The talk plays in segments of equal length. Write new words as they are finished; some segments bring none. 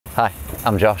Hi,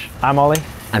 I'm Josh. I'm Ollie.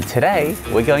 And today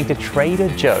we're going to Trader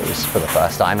Joe's for the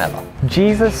first time ever.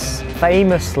 Jesus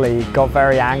famously got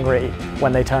very angry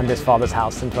when they turned his father's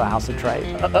house into a house of trade.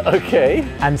 Okay.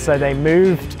 And so they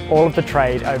moved all of the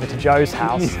trade over to Joe's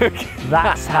house.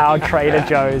 That's how Trader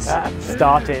Joe's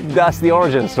started. That's the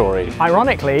origin story.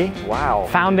 Ironically, Wow.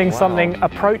 founding something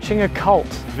approaching a cult.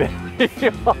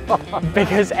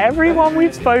 Because everyone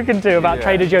we've spoken to about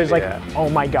Trader Joe's is like, oh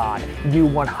my God, you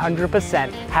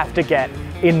 100% have to get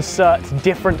insert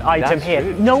different item That's here.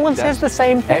 true. No one says the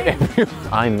same thing.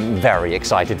 I'm very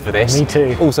excited for this. Me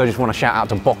too. Also, just want to shout out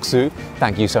to Boxu.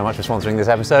 Thank you so much for sponsoring this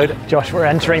episode. Josh, we're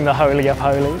entering the Holy of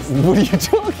Holies. What are you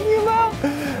talking about?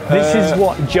 This is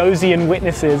what Josie and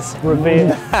witnesses revere.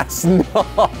 That's not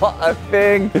a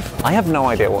thing. I have no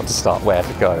idea what to start, where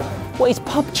to go. What is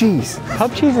pub cheese?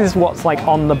 Pub cheese is what's like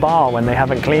on the bar when they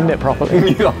haven't cleaned it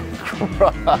properly.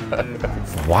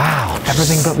 Wow.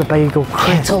 Everything but the bagel crisp.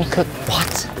 Kettle cooked.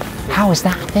 What? How is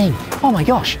that a thing? Oh my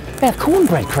gosh, they have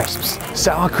cornbread crisps,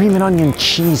 sour cream and onion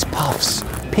cheese puffs,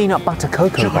 peanut butter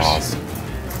cocoa bars.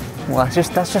 Well,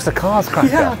 that's just a Cars cracker.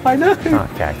 Yeah, I know.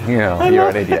 Okay, you're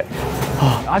an idiot.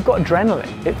 I've got adrenaline.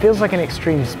 It feels like an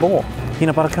extreme sport.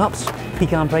 Peanut butter cups,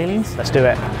 pecan pralines. Let's do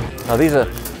it. Oh, these are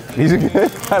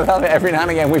good. I love it. Every now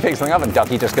and again we pick something up and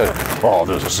Ducky just goes, oh,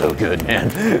 those are so good, man.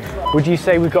 Would you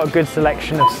say we've got a good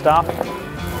selection of stuff? It's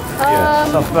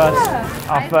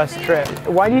our first trip.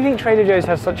 Why do you think Trader Joe's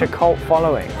has such a cult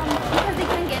following? Because they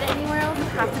can't get it anywhere else. You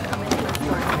have to come into a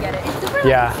store to get it. It's super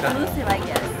exclusive, I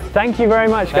guess. Thank you very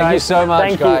much, guys. Thank you so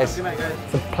much, guys.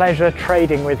 It's a pleasure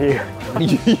trading with you.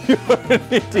 You're an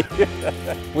idiot.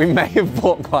 We may have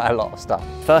bought quite a lot of stuff.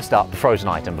 First up, the frozen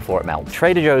item before it melts.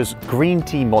 Trader Joe's green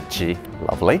tea mochi.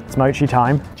 Lovely. It's mochi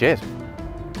time. Cheers.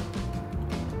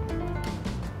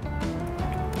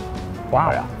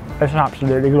 Wow. It's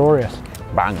absolutely glorious.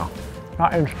 Banger.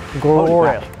 That is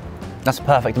glorious. That's the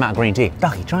perfect amount of green tea.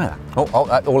 Ducky, try that. Oh,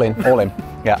 all in, all in.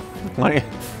 Yeah. What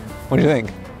do you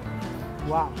think?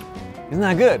 Wow. Isn't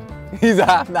that good?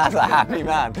 That's a happy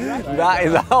man. That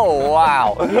is, oh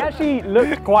wow. He actually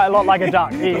looked quite a lot like a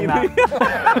duck eating that.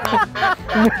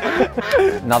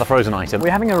 Another frozen item.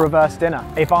 We're having a reverse dinner.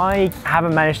 If I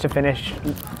haven't managed to finish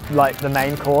like the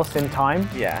main course in time,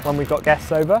 when we've got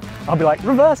guests over, I'll be like,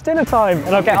 reverse dinner time,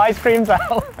 and I'll get ice creams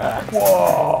out.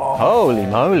 Whoa. Holy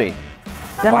moly.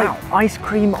 They're like ice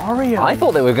cream Oreos. I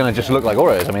thought they were going to just look like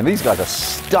Oreos. I mean, these guys are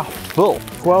stuffed full.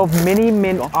 12 mini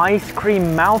mint ice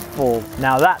cream mouthful.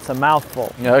 Now that's a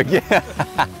mouthful. Oh, yeah.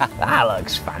 That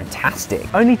looks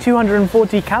fantastic. Only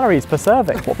 240 calories per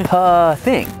serving. What, per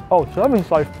thing? Oh, serving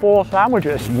size 4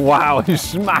 sandwiches. Wow, you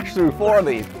smashed through 4 of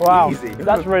these. Wow, Easy.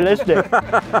 that's realistic.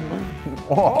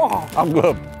 I'm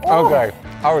good. Okay.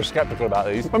 I was skeptical about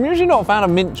these. I'm usually not a fan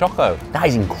of mint choco. That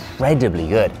is incredibly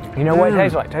good. You know what it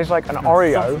tastes like? It tastes like an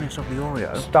Oreo, Of the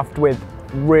Oreo stuffed with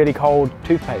really cold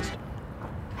toothpaste.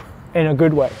 In a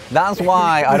good way. That's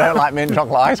why I don't like mint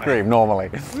chocolate ice cream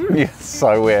normally. It's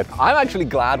so weird. I'm actually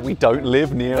glad we don't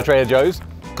live near Trader Joe's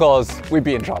because we'd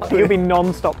be in trouble. You'll be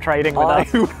non-stop trading with us.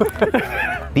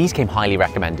 These came highly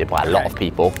recommended by a lot of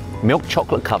people. Milk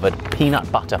chocolate covered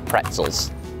peanut butter pretzels.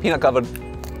 Peanut covered.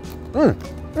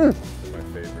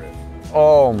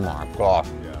 Oh my God.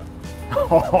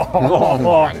 Oh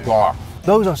my God.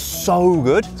 Those are so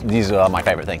good. These are my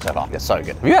favorite things so far. They're so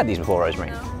good. Have you had these before,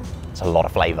 Rosemary? It's a lot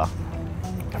of flavor.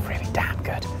 They're really damn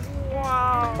good.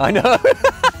 Wow. I know.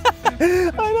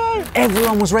 I know.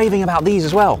 Everyone was raving about these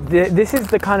as well. This is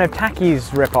the kind of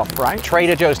Takis rip-off, right?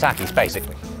 Trader Joe's Takis,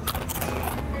 basically.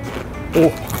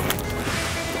 Oh.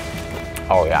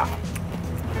 Oh yeah.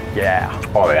 Yeah.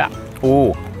 Oh yeah.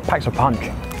 Ooh. Packs a punch.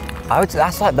 I would say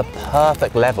that's like the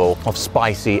perfect level of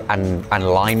spicy and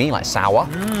limey, like sour.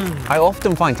 I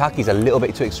often find Takis a little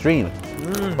bit too extreme.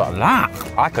 But that,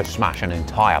 I could smash an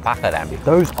entire pack of them.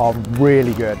 Those are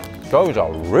really good. Those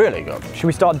are really good. Should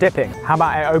we start dipping? How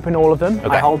about I open all of them?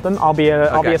 Okay. I hold them. I'll be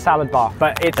a salad bar,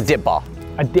 but it's A dip bar.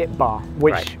 a dip bar,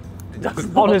 which Right.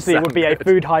 honestly would be a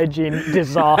food hygiene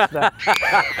disaster.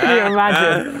 Can you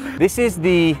imagine? This is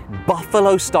the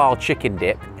buffalo style chicken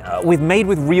dip made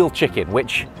with real chicken,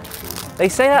 which they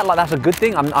say that like that's a good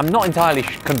thing. I'm not entirely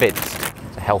convinced.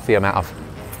 It's a healthy amount of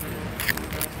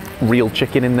real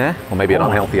chicken in there, or maybe an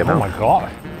unhealthy amount. Oh my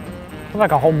God. It's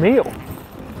like a whole meal.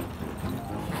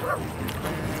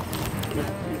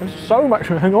 There's so much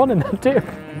going on in that dip.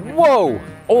 Whoa!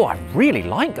 Oh, I really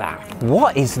like that.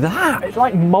 What is that? It's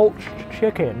like mulched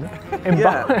chicken in,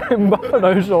 in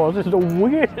buffalo sauce. It's the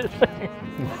weirdest thing.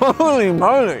 Holy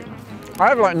moly! I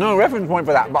have like no reference point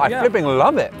for that, but I flipping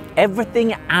love it.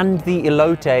 Everything and the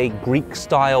elote Greek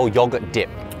style yogurt dip.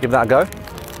 Give that a go.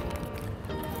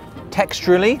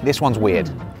 Texturally, this one's weird.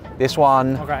 This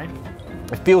one,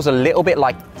 it feels a little bit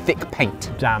like thick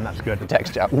paint. Damn, that's good. The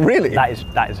texture. Really? That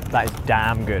is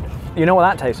damn good. You know what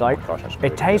that tastes like? Oh, gosh,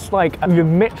 it tastes like you've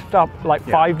mixed up like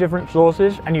 5 different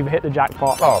sauces and you've hit the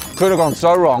jackpot. Oh, could have gone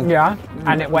so wrong. Yeah,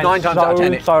 and it went 9 times out of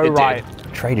 10, so it right.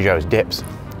 did. Trader Joe's dips.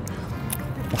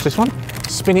 What's this one?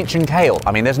 Spinach and kale.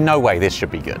 I mean, there's no way this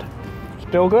should be good.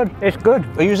 Still good. It's good.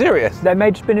 Are you serious? They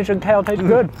made spinach and kale taste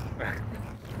good.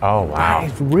 Oh, wow. That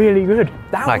is really good.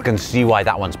 I can see why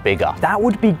that one's bigger. That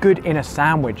would be good in a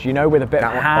sandwich, you know, with a bit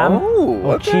of ham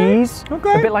or cheese. A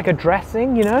bit like a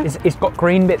dressing, you know. It's got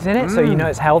green bits in it, so you know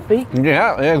it's healthy.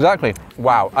 Yeah, exactly.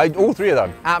 Wow, all 3 of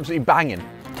them, absolutely banging.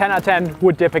 10 out of 10,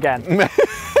 would dip again.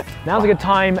 Now's a good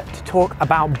time to talk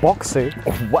about boksu.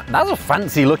 What? That's a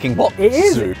fancy looking box. It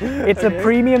is. It's a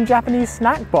premium Japanese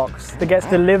snack box that gets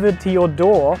delivered to your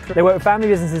door. They work with family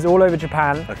businesses all over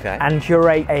Japan and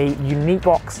curate a unique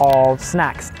box of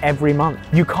snacks every month.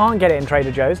 You can't get it in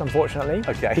Trader Joe's, unfortunately.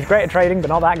 He's great at trading, but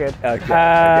not that good.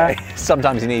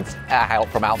 Sometimes he needs help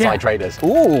from outside traders.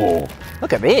 Ooh,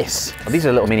 look at this. Oh, these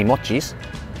are little mini mochis.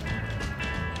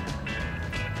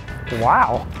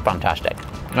 Wow. Fantastic.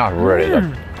 That's really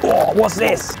good. Oh, what's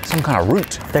this? Some kind of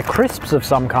root. They're crisps of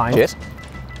some kind. Yes.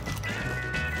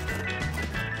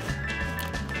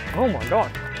 Oh my god.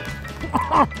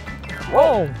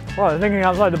 Whoa. Well, I'm thinking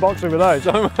outside the box with those.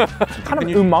 kind of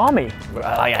umami.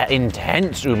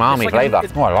 Intense umami flavour.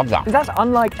 Oh, I love that. That's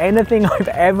unlike anything I've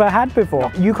ever had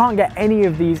before. You can't get any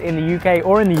of these in the UK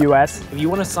or in the US. If you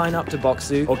want to sign up to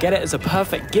Boksu or get it as a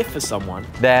perfect gift for someone,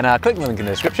 then click the link in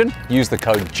the description, use the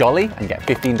code JOLLY and get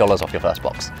 $15 off your first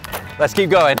box. Let's keep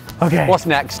going. Okay. What's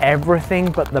next?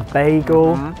 Everything but the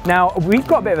bagel. Now, we've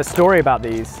got a bit of a story about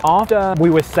these. After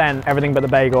we were sent everything but the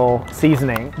bagel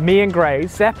seasoning, me and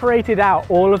Grace separated out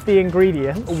all of the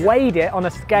ingredients, weighed it on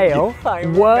a scale,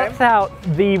 worked out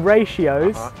the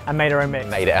ratios, and made our own mix.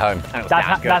 Made it at home.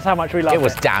 That's how much we loved it. It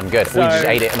was damn good. We just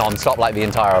ate it non-stop like the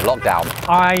entire lockdown.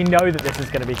 I know that this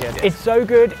is going to be good. It's so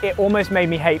good, it almost made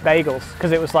me hate bagels,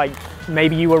 because it was like,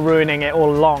 maybe you were ruining it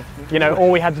all along. You know,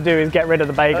 all we had to do is get rid of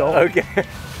the bagel. Okay.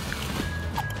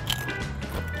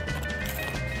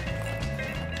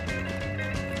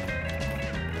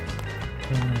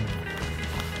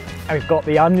 It's got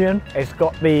the onion, it's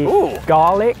got the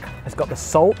garlic, it's got the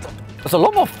salt. It's a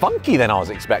lot more funky than I was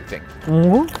expecting.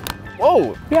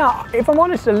 Whoa. Yeah, if I'm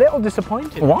honest, a little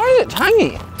disappointed. Why is it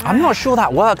tangy? I'm not sure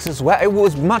that works as well. It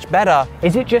was much better.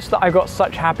 Is it just that I got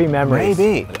such happy memories?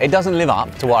 Maybe. It doesn't live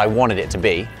up to what I wanted it to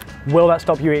be. Will that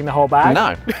stop you eating the whole bag?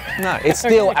 No, no, it's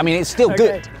still, I mean, it's still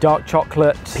good. Dark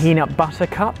chocolate peanut butter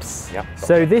cups. Yep.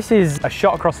 So this is a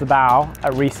shot across the bow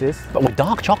at Reese's. But with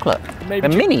dark chocolate. They're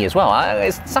mini as well.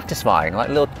 It's satisfying, like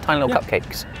little tiny little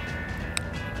cupcakes.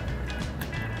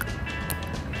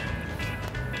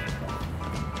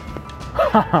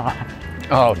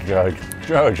 Oh, Joe.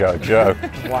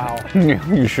 Wow.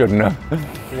 You should know.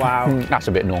 Wow. That's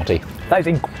a bit naughty. That is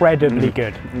incredibly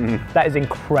good. That is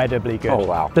incredibly good. Oh,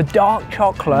 wow. The dark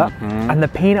chocolate and the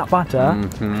peanut butter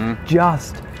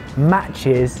just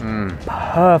matches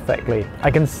perfectly.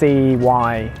 I can see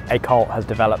why a cult has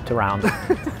developed around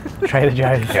Trader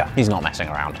Joe's. Yeah, he's not messing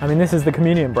around. I mean, this is the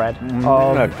communion bread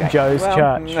of Joe's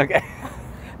church. Okay.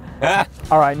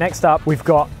 All right, next up, we've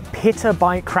got Pita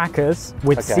Bite crackers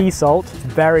with sea salt.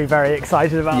 Very, very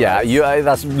excited about that. Yeah,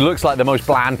 that looks like the most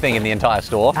bland thing in the entire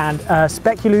store. And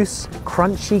speculous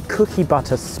crunchy cookie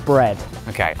butter spread.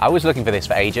 Okay, I was looking for this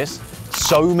for ages.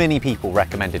 So many people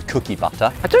recommended cookie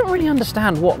butter. I don't really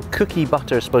understand what cookie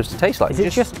butter is supposed to taste like. Is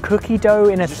it just cookie dough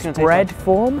in a spread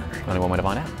form? Only one way to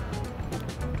find out.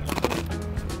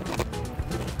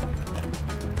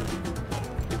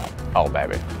 Oh,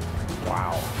 baby.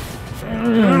 Wow.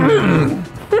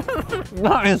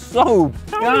 That is so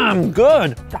damn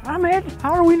good. Damn it,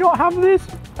 how do we not have this?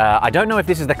 I don't know if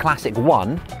this is the classic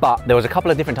one, but there was a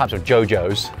couple of different types of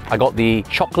JoJo's. I got the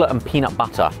chocolate and peanut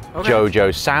butter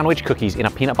JoJo's sandwich cookies in a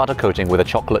peanut butter coating with a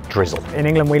chocolate drizzle. In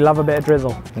England, we love a bit of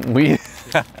drizzle. We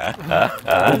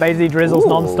basically drizzles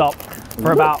non-stop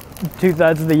for about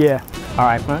 2/3 of the year. All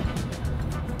right.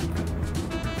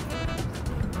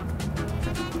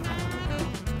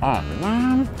 Oh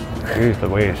man. Jeez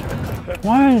Louise.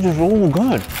 Why is this all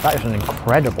good? That is an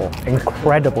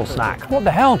incredible snack. What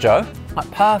the hell, Joe? Like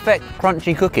perfect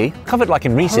crunchy cookie, covered like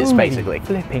in Reese's, Holy basically.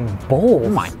 Flipping balls. Oh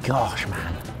my gosh,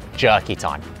 man. Jerky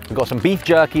time. We've got some beef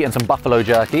jerky and some buffalo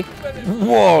jerky.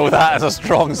 Whoa, that is a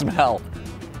strong smell.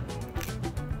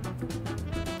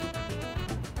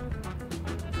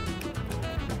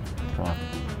 Wow.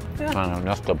 Yeah. I know,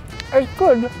 that's good. It's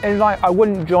good. It's like I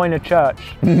wouldn't join a church.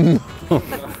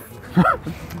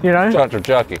 You know? Chunks of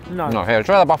jerky. No. No, here,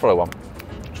 try the buffalo one.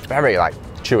 It's very, like,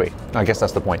 chewy. I guess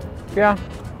that's the point. Yeah.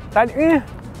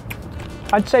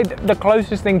 I'd say the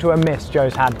closest thing to a miss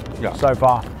Joe's had so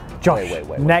far. Josh,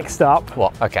 wait. next up.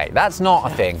 What? Okay, that's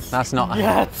not a thing. That's not a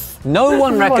Yes. No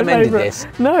one This is my recommended favourite. this.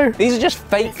 No. These are just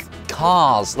fake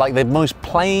cars, like the most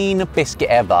plain biscuit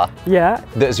ever. Yeah.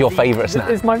 That's your favourite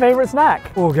snack. It's my favourite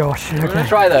snack. Oh gosh. We're gonna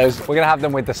try those. We're gonna have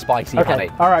them with the spicy honey.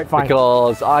 All right, fine.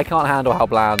 Because I can't handle how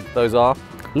bland those are.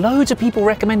 Loads of people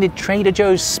recommended Trader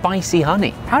Joe's spicy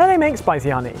honey. How do they make spicy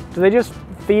honey? Do they just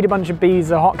feed a bunch of bees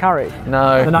a hot curry?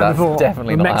 No, The night that's before?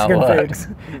 definitely With not how it works.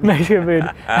 Mexican food.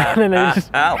 And then they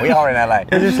just We are in LA.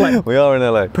 They're just like we are in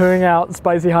LA. pouring out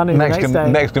spicy honey the next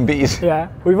day. Mexican bees. Yeah,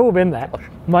 we've all been there.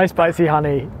 My spicy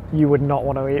honey, you would not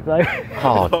want to eat though.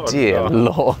 Oh dear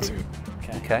Lord.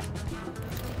 Okay.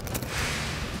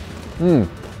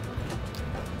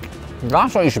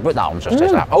 That's what you should put that on. Just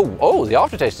taste that. Oh, the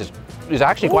aftertaste is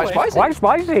actually quite spicy. Quite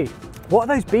spicy. What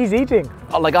are those bees eating?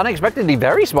 Like unexpectedly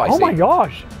very spicy. Oh my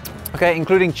gosh. Okay,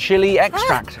 including chili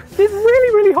extract. It's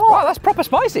really, really hot. Wow, that's proper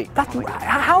spicy. That's,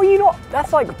 how are you not?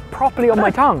 That's like properly on my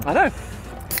tongue. I know.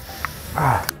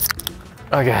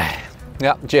 Okay.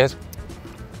 Yeah, cheers.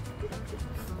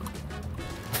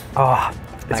 Oh,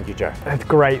 Thank you, Joe. it's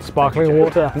great sparkling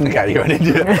water. Okay, you're an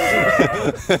idiot.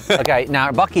 Okay, now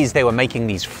at Bucky's they were making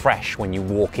these fresh when you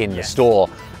walk in the store,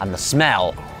 and the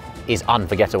smell is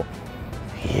unforgettable.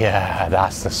 Yeah,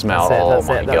 that's the smell. That's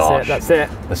Oh it, my gosh. that's it.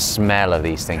 The smell of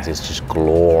these things is just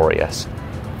glorious.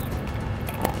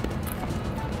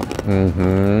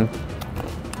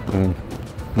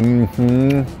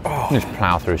 Just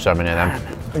plow through so many of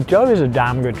them. Joe is a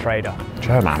damn good trader.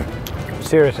 Joe, man,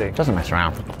 Seriously. doesn't mess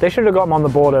around. They should have got him on the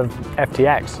board of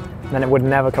FTX. Then it would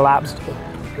never collapsed.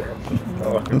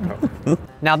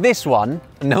 Now this one,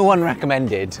 no one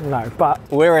recommended. No, but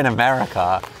We're in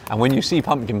America, and when you see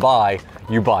pumpkin pie,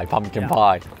 you buy pumpkin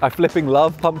pie. I flipping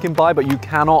love pumpkin pie, but you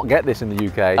cannot get this in the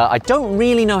UK. I don't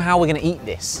really know how we're gonna eat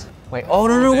this. Wait, oh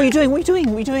no, what are you doing? What are you doing?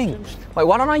 What are you doing? Wait,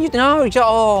 why don't I use, no,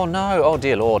 oh no, oh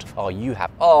dear Lord. Oh, you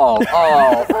have, oh,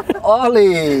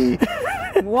 Ollie.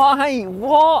 Why,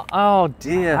 what? Oh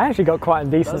dear. I actually got quite a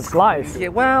decent slice. Yeah,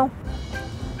 well.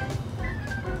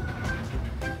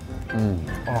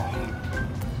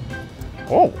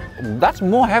 Oh, that's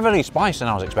more heavily spiced than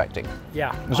I was expecting.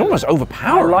 Yeah. It's almost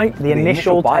overpowering. I like the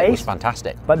initial bite was taste.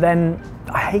 fantastic. But then,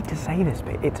 I hate to say this,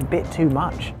 but it's a bit too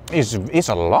much. It's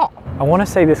a lot. I want to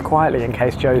say this quietly in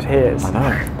case Joe's hears. I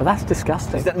know. But that's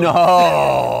disgusting.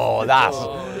 No,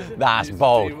 that's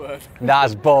bold.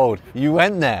 That's bold. You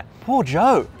went there. Poor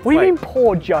Joe. What do you mean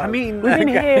poor Joe? I mean, we've been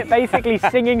here basically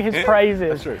singing his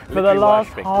praises for the last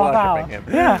half hour.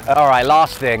 Yeah. All right,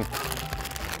 last thing.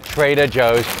 Trader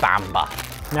Joe's Bamba.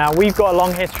 Now we've got a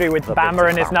long history with Bamba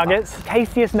and his nuggets.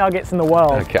 Tastiest nuggets in the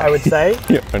world, Okay. I would say.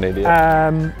 You're an idiot.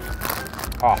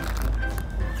 Oh,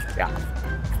 Yeah,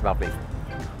 lovely.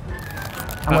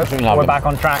 and we're back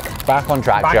on track. Back on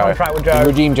track, Back Joe. on track with Joe. You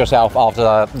redeemed yourself after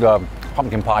the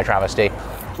pumpkin pie travesty.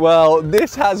 Well,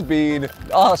 this has been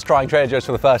us trying Trader Joe's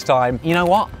for the first time. You know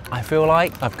what? I feel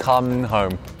like I've come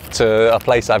home to a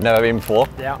place I've never been before.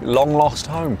 Yeah. Long lost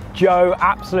home. Joe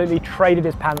absolutely traded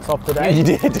his pants off today. He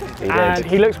did. And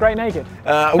he looks great naked.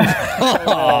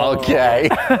 Okay.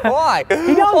 Why?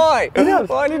 He does. Why? He does.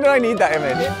 Why did I need that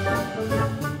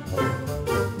image?